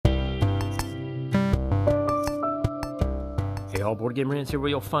Hey all, Board Game Rants here, where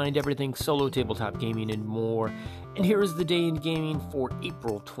you'll find everything solo tabletop gaming and more. And here is the day in gaming for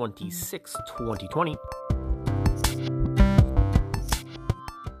April 26, 2020.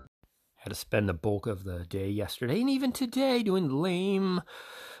 Had to spend the bulk of the day yesterday and even today doing lame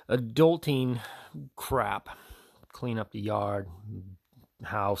adulting crap. Clean up the yard,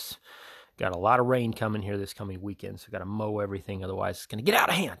 house. Got a lot of rain coming here this coming weekend, so got to mow everything, otherwise it's going to get out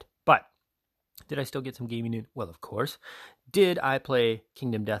of hand. But did I still get some gaming in? Well, of course. Did I play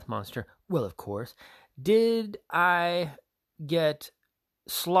Kingdom Death Monster? Well, of course. Did I get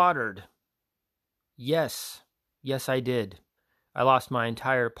slaughtered? Yes. Yes, I did. I lost my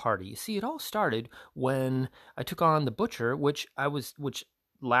entire party. You see, it all started when I took on the Butcher, which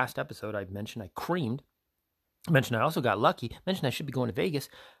last episode I mentioned I creamed. I mentioned I also got lucky. I mentioned I should be going to Vegas.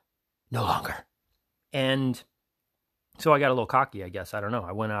 No longer. And so I got a little cocky, I guess. I don't know.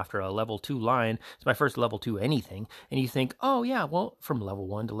 I went after a level 2 lion. It's my first level 2 anything. And you think, oh yeah, well, from level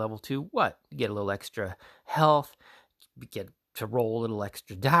 1 to level 2, what? You get a little extra health. You get to roll a little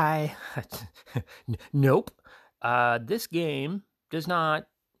extra die. Nope. This game does not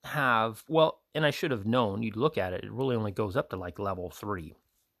have, well, and I should have known, you'd look at it, it really only goes up to like level 3,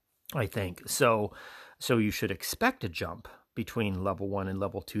 I think. So you should expect a jump between level 1 and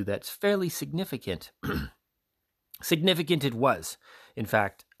level 2 that's fairly significant. Significant it was. In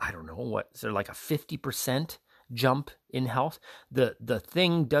fact, I don't know, what is there, like a 50% jump in health? The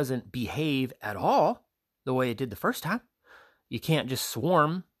thing doesn't behave at all the way it did the first time. You can't just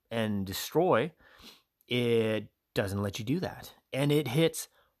swarm and destroy. It doesn't let you do that. And it hits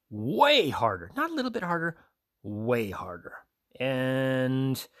way harder. Not a little bit harder, way harder.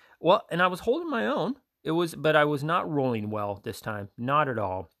 And I was holding my own. But I was not rolling well this time. Not at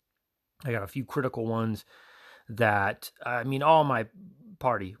all. I got a few critical ones that, all my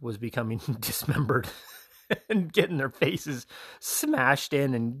party was becoming dismembered and getting their faces smashed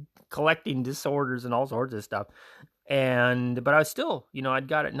in and collecting disorders and all sorts of stuff. But I was still, I'd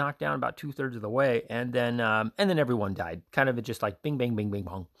got it knocked down about 2/3 of the way, and then everyone died. Kind of just like bing, bang, bing, bing,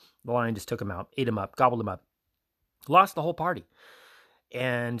 bong. The lion just took them out, ate them up, gobbled them up, lost the whole party.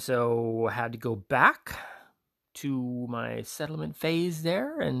 And so I had to go back to my settlement phase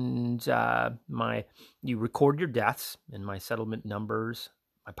there, and you record your deaths and my settlement numbers.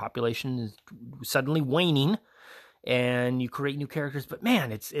 My population is suddenly waning, and you create new characters. But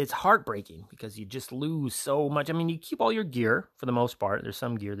man, it's heartbreaking because you just lose so much. You keep all your gear for the most part. There's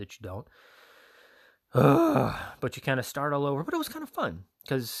some gear that you don't. But you kind of start all over. But it was kind of fun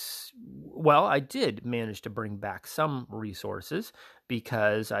because, well, I did manage to bring back some resources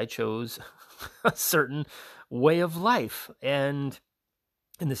because I chose a certain way of life and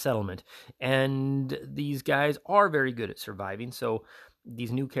in the settlement. And these guys are very good at surviving. So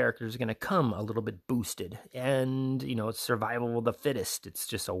these new characters are going to come a little bit boosted. And, it's survival of the fittest. It's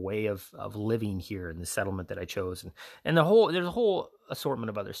just a way of living here in the settlement that I chose. And there's a whole assortment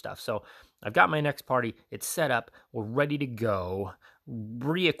of other stuff. So I've got my next party. It's set up. We're ready to go.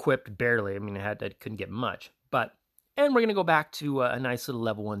 Re-equipped barely. I couldn't get much. And we're going to go back to a nice little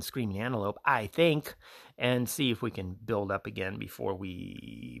level 1 Screaming Antelope, I think, and see if we can build up again before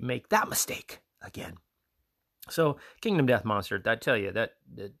we make that mistake again. So, Kingdom Death Monster, I tell you, that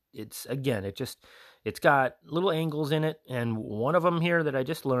it's got little angles in it, and one of them here that I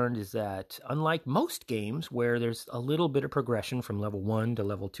just learned is that, unlike most games where there's a little bit of progression from level 1 to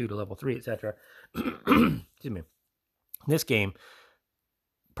level 2 to level 3, etc., excuse me, this game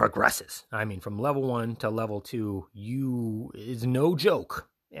progresses. From level 1 to level 2 is no joke.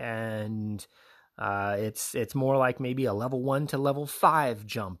 And it's more like maybe a level 1 to level 5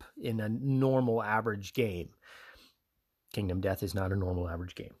 jump in a normal average game. Kingdom Death is not a normal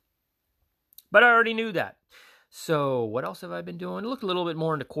average game. But I already knew that. So what else have I been doing? I looked a little bit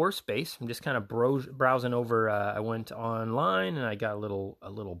more into Core Space. I'm just kind of browsing over. I went online and I got a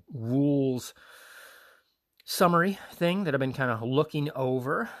little rules summary thing that I've been kind of looking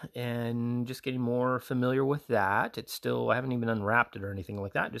over and just getting more familiar with that. I haven't even unwrapped it or anything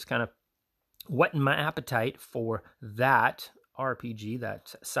like that. Just kind of whetting my appetite for that RPG,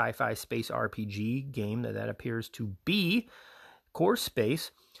 that sci-fi space RPG game that appears to be Core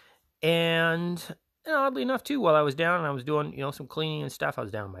Space. And oddly enough, too, while I was down and I was doing, some cleaning and stuff, I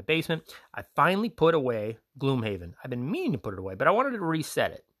was down in my basement. I finally put away Gloomhaven. I've been meaning to put it away, but I wanted to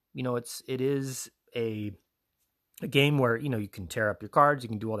reset it. It is a game where, you can tear up your cards, you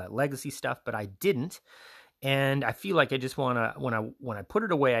can do all that legacy stuff, but I didn't. And I feel like I just want to, when I put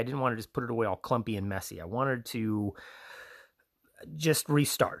it away, I didn't want to just put it away all clumpy and messy. I wanted to just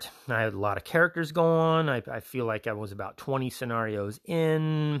restart. I had a lot of characters go on. I feel like I was about 20 scenarios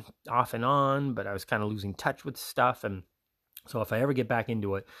in, off and on, but I was kind of losing touch with stuff. And So if I ever get back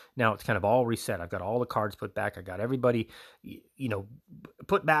into it, now it's kind of all reset. I've got all the cards put back. I got everybody,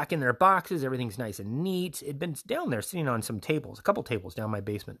 put back in their boxes. Everything's nice and neat. It'd been down there sitting on some tables, a couple tables down my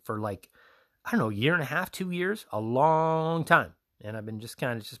basement for like, I don't know, a year and a half, 2 years, a long time. And I've been just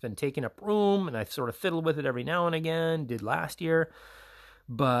been taking up room, and I've sort of fiddled with it every now and again, did last year.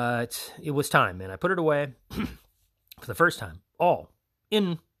 But it was time, and I put it away for the first time, all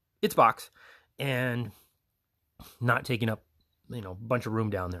in its box, and not taking up a bunch of room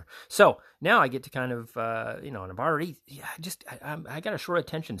down there. So now I get to kind of, and I've already, I got a short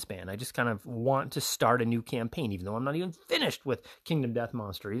attention span. I just kind of want to start a new campaign, even though I'm not even finished with Kingdom Death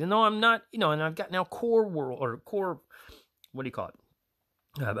Monster, even though I'm not, and I've got now Core World, or Core, what do you call it?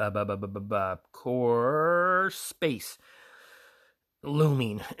 Core Space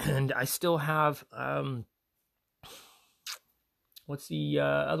looming. And I still have, what's the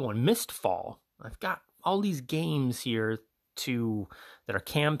other one? Mistfall. I've got all these games here that are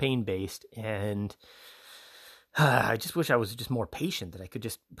campaign based, and I just wish I was just more patient, that I could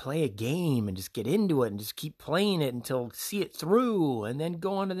just play a game and just get into it and just keep playing it until see it through and then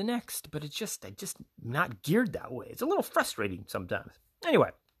go on to the next. But I just not geared that way. It's a little frustrating sometimes. Anyway,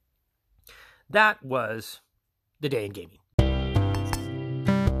 that was the day in gaming.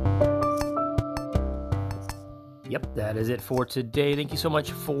 Yep, that is it for today. Thank you so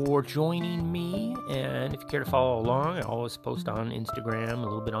much for joining me. And if you care to follow along, I always post on Instagram, a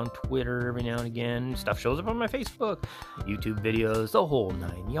little bit on Twitter every now and again. Stuff shows up on my Facebook, YouTube videos, the whole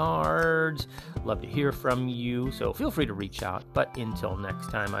 9 yards. Love to hear from you, so feel free to reach out. But until next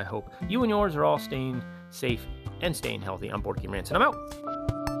time, I hope you and yours are all staying safe and staying healthy. I'm Board Game Rants, and I'm out.